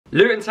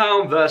Luton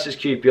Town versus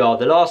QPR.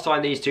 The last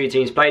time these two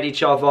teams played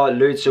each other,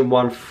 Luton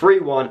won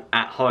 3-1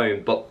 at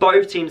home, but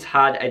both teams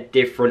had a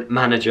different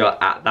manager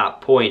at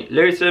that point.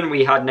 Luton,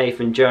 we had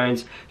Nathan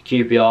Jones.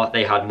 QPR,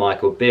 they had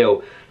Michael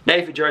Beale.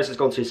 Nathan Jones has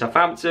gone to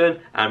Southampton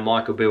and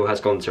Michael Beale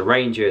has gone to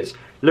Rangers.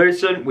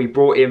 Luton, we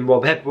brought in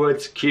Rob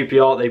Edwards.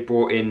 QPR, they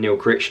brought in Neil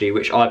Critchley,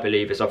 which I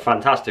believe is a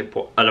fantastic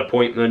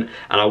appointment,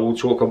 and I will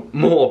talk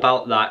more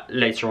about that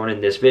later on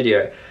in this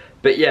video.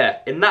 But yeah,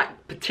 in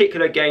that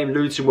particular game,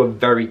 Luton were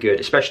very good,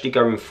 especially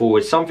going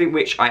forward. Something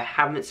which I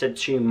haven't said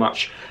too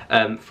much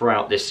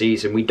throughout this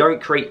season. We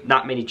don't create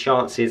that many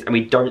chances and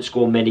we don't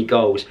score many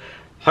goals.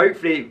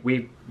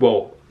 Hopefully,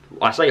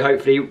 I say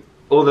hopefully,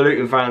 all the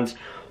Luton fans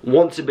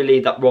want to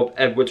believe that Rob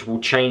Edwards will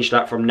change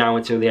that from now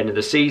until the end of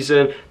the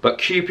season. But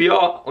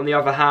QPR, on the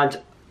other hand,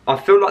 I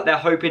feel like they're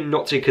hoping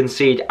not to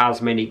concede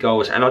as many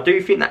goals. And I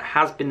do think that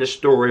has been the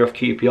story of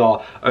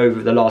QPR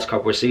over the last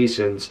couple of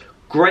seasons.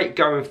 Great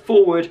going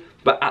forward,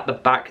 but at the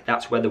back,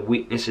 that's where the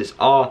weaknesses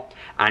are.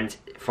 And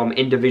from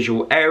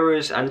individual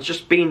errors and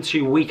just being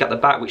too weak at the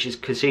back, which is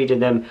conceding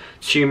them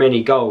too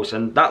many goals.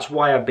 And that's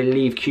why I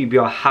believe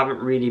QPR haven't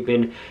really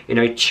been,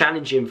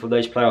 challenging for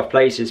those playoff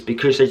places,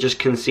 because they just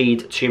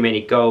concede too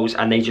many goals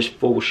and they just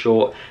fall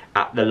short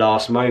at the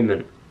last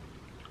moment.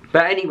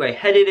 But anyway,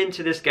 heading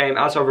into this game,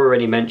 as I've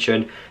already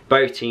mentioned,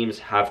 both teams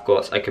have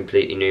got a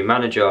completely new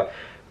manager.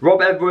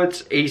 Rob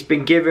Edwards, he's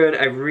been given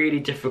a really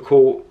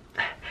difficult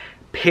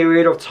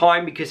period of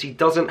time because he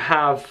doesn't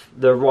have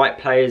the right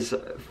players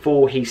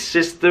for his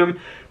system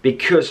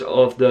because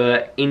of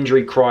the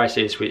injury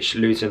crisis which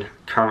Luton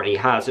currently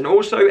has, and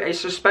also a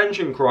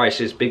suspension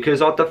crisis because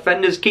our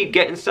defenders keep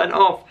getting sent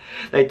off.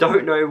 They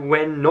don't know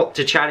when not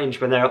to challenge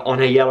when they're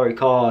on a yellow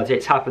card.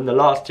 It's happened the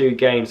last two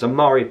games.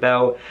 Amari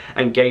Bell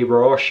and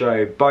Gabriel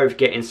Osho both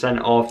getting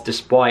sent off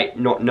despite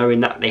not knowing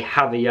that they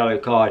have a yellow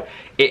card.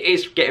 It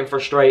is getting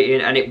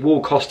frustrating and it will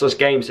cost us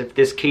games if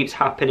this keeps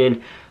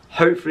happening.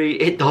 Hopefully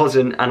it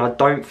doesn't, and I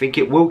don't think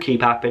it will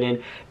keep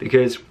happening,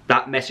 because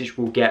that message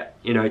will get,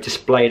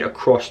 displayed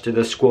across to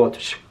the squad.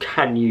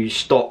 Can you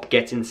stop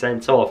getting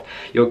sent off?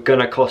 You're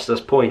gonna cost us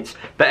points.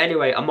 But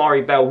anyway,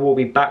 Amari Bell will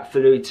be back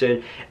for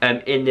Luton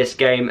in this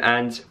game,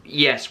 and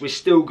yes, we're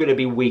still gonna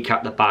be weak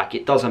at the back.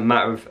 It doesn't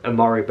matter if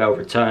Amari Bell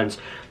returns.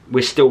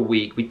 We're still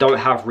weak. We don't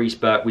have Reece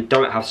Burke, we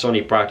don't have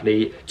Sonny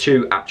Bradley,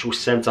 two actual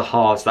centre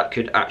halves that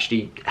could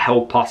actually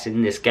help us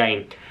in this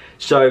game.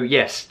 So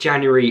yes,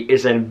 January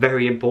is a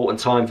very important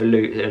time for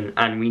Luton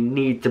and we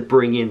need to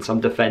bring in some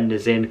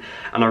defenders in,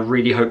 and I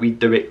really hope we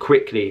do it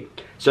quickly.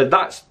 So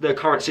that's the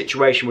current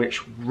situation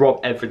which Rob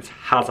Edwards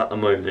has at the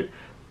moment.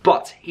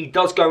 But he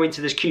does go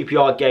into this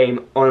QPR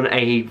game on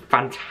a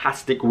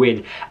fantastic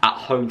win at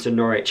home to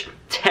Norwich.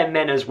 10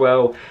 men as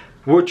well.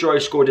 Woodrow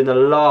scored in the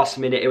last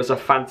minute. It was a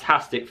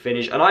fantastic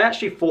finish, and I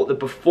actually thought the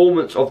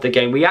performance of the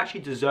game, we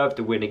actually deserved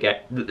to win again.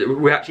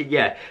 We actually,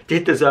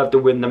 did deserve to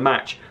win the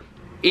match.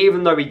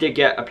 Even though we did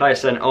get a player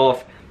sent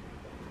off,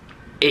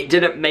 it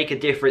didn't make a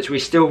difference. We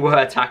still were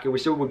attacking, we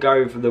still were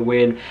going for the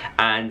win,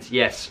 and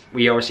yes,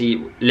 we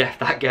obviously left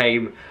that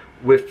game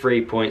with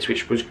 3 points,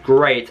 which was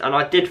great. And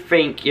I did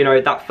think,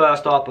 that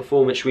first half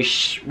performance, we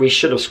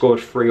should have scored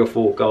 3 or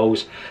 4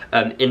 goals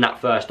in that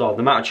first half.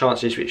 The amount of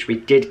chances which we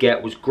did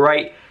get was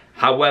great.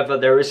 However,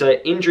 there is an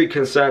injury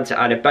concern to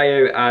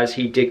Adebayo, as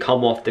he did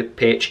come off the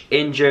pitch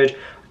injured.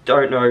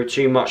 Don't know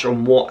too much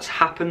on what's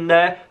happened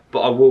there, but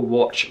I will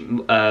watch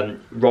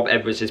Rob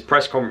Edwards'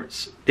 press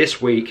conference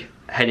this week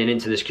heading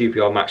into this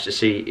QPR match to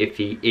see if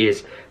he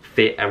is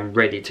fit and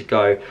ready to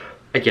go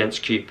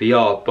against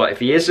QPR. But if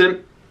he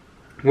isn't,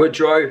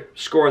 Woodrow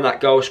scoring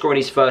that goal, scoring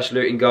his first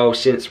Luton goal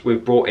since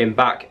we've brought him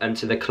back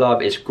into the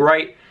club is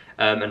great,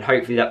 and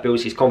hopefully that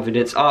builds his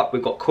confidence up.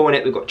 We've got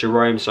Cornet, we've got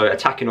Jerome, so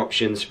attacking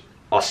options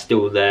are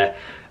still there,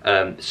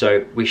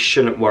 so we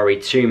shouldn't worry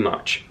too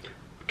much.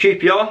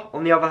 QPR,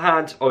 on the other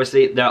hand,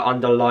 obviously they're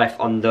under life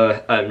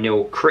under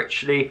Neil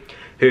Critchley,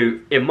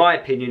 who, in my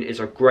opinion, is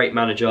a great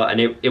manager, and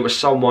it was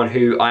someone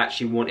who I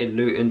actually wanted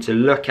Luton to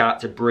look at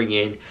to bring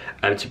in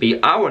to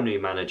be our new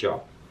manager.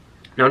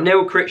 Now,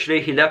 Neil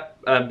Critchley, he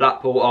left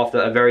Blackpool after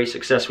a very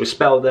successful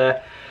spell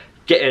there,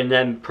 getting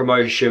them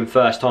promotion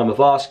first time of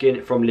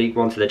asking from League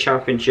One to the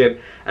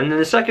Championship. And then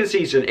the second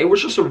season, it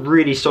was just a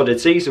really solid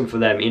season for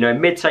them.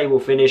 Mid-table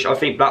finish. I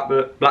think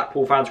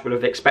Blackpool fans would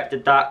have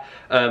expected that,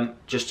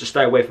 just to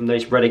stay away from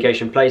those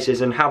relegation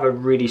places and have a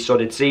really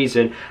solid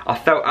season. I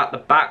felt at the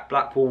back,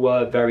 Blackpool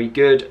were very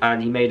good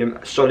and he made them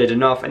solid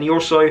enough. And he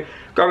also,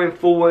 going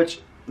forward,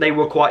 they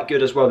were quite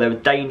good as well. They were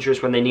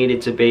dangerous when they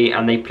needed to be,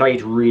 and they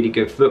played really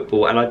good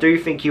football. And I do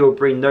think he will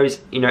bring those,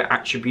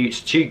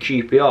 attributes to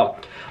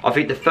QPR. I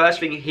think the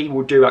first thing he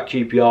will do at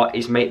QPR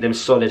is make them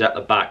solid at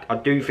the back. I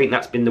do think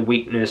that's been the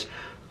weakness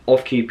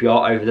of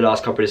QPR over the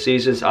last couple of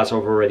seasons, as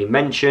I've already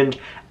mentioned.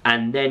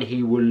 and then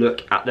he will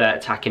look at their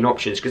attacking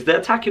options, because their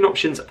attacking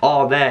options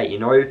are there. You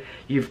know,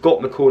 you've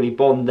got Macaulay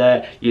Bond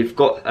there, you've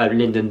got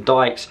Lyndon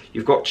Dykes,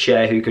 you've got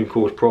Cher who can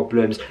cause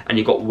problems, and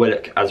you've got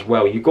Willock as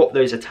well. You've got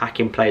those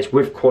attacking players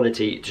with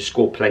quality to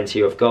score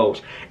plenty of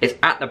goals. It's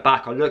at the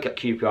back. I look at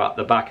QPR at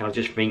the back and I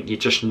just think you're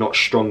just not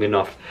strong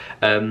enough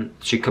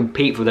to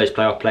compete for those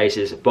playoff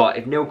places. But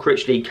if Neil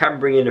Critchley can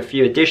bring in a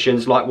few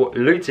additions like what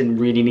Luton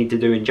really need to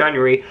do in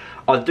January,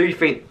 I do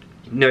think,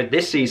 you know,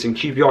 this season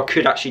QPR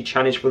could actually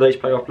challenge for those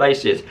playoff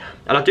places,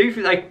 and I do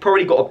think they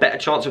probably got a better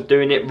chance of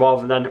doing it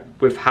rather than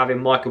with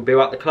having Michael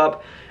Beale at the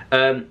club.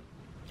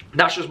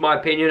 That's just my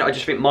opinion. I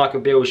just think Michael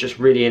Beale was just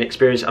really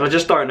inexperienced, and I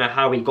just don't know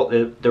how he got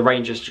the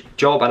Rangers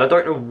job, and I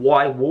don't know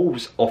why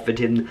Wolves offered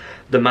him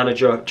the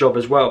manager job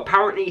as well.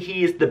 Apparently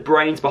he is the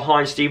brains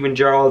behind Steven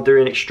Gerrard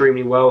doing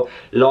extremely well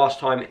last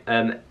time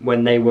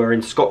when they were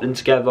in Scotland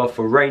together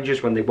for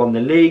Rangers when they won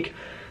the league.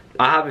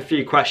 I have a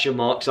few question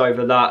marks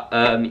over that.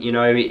 You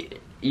know,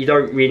 you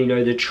don't really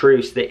know the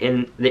truths, the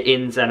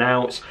ins and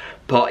outs.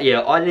 But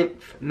yeah, I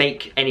didn't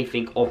make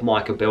anything of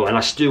Michael Beale, and I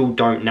still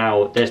don't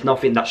now. There's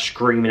nothing that's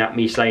screaming at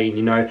me saying,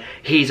 you know,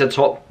 he's a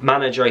top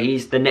manager,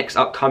 he's the next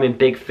upcoming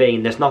big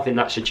thing. There's nothing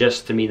that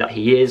suggests to me that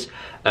he is.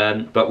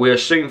 But we'll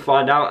soon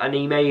find out, and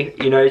he may,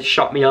 you know,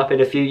 shut me up in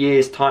a few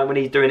years' time when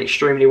he's doing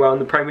extremely well in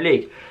the Premier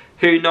League.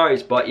 Who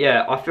knows? But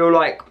yeah, I feel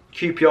like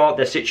QPR,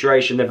 their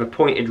situation, they've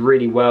appointed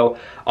really well.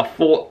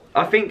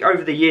 I think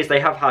over the years they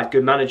have had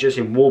good managers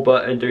in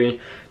Warburton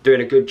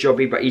doing a good job,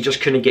 but he just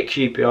couldn't get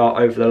QPR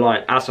over the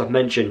line. As I've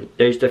mentioned,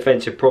 those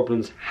defensive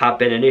problems have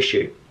been an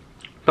issue.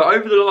 But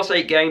over the last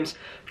 8 games,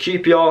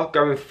 QPR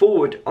going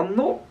forward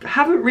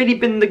haven't really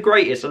been the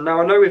greatest. And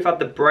now I know we've had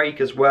the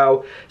break as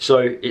well, so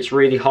it's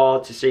really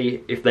hard to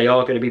see if they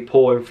are going to be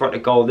poor in front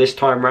of goal this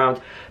time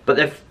round. But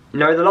they've, you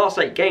know, the last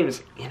 8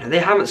 games, you know, they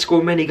haven't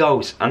scored many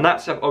goals, and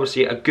that's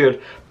obviously a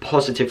good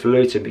positive for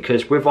Luton,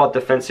 because with our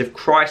defensive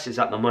crisis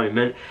at the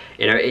moment,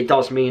 you know, it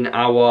does mean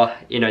our,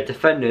 you know,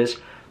 defenders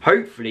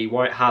hopefully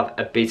won't have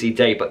a busy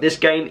day. But this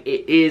game,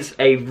 it is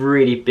a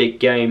really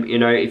big game. You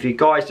know, if you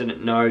guys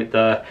didn't know,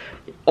 the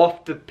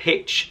off the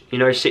pitch, you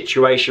know,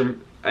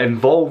 situation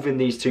involving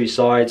these two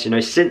sides, you know,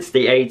 since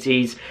the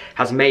 80s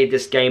has made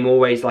this game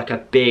always like a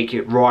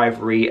big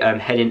rivalry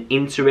heading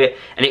into it,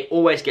 and it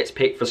always gets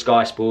picked for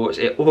Sky Sports.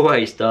 It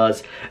always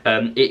does.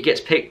 It gets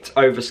picked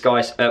over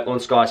on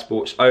Sky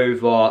Sports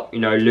over, you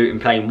know, Luton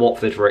playing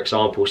Watford, for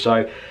example.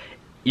 So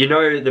you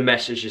know the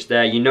message is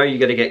there. You know you're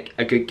going to get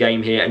a good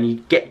game here, and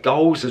you get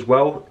goals as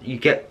well. You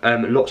get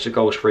lots of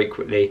goals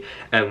frequently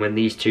when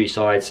these two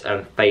sides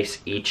face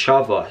each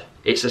other.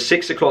 It's a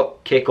 6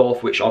 o'clock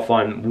kickoff, which I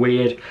find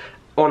weird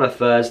on a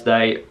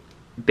Thursday,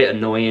 bit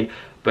annoying,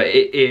 but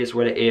it is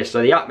what it is.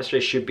 So the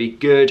atmosphere should be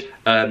good.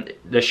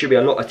 There should be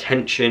a lot of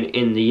tension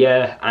in the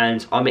air,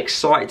 and I'm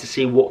excited to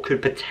see what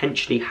could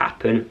potentially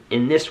happen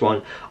in this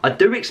one. I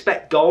do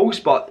expect goals,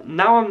 but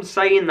now I'm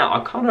saying that,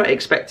 I'm kind of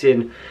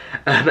expecting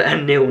a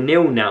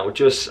 0-0 now.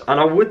 And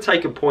I would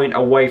take a point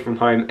away from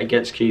home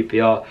against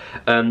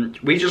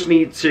QPR. We just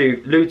need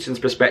to, Luton's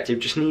perspective,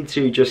 just need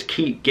to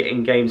keep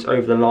getting games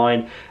over the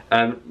line.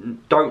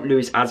 Don't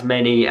lose as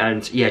many,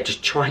 and yeah,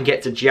 just try and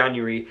get to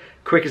January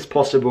quick as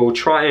possible.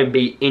 Try and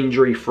be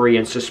injury free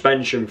and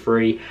suspension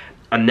free,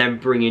 and then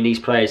bring in these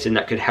players in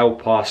that could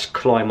help us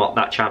climb up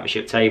that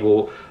championship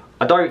table.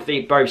 I don't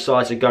think both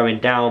sides are going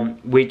down.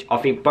 I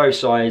think both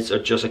sides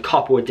are just a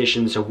couple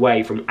additions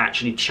away from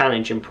actually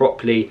challenging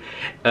properly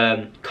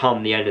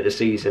come the end of the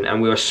season,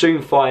 and we'll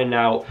soon find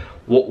out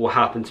what will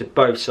happen to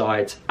both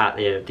sides at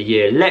the end of the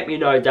year. Let me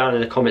know down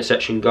in the comment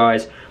section,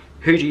 guys.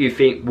 Who do you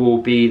think will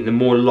be the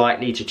more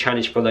likely to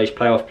challenge for those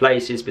playoff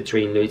places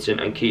between Luton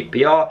and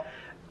QPR?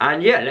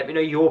 And yeah, let me know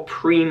your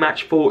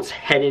pre-match thoughts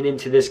heading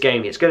into this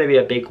game. It's going to be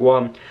a big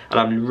one, and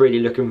I'm really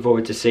looking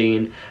forward to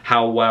seeing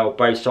how well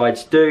both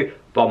sides do.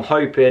 But I'm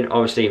hoping,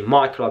 obviously,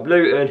 my club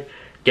Luton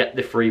get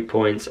the 3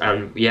 points,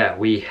 and yeah,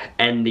 we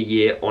end the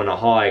year on a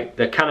high.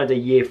 The calendar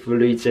year for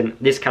Luton,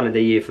 this calendar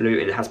year for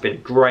Luton has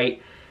been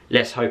great.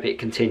 Let's hope it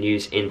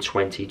continues in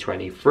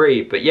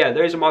 2023. But yeah,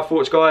 those are my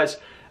thoughts, guys.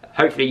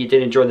 Hopefully you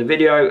did enjoy the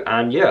video,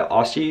 and yeah,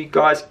 I'll see you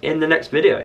guys in the next video.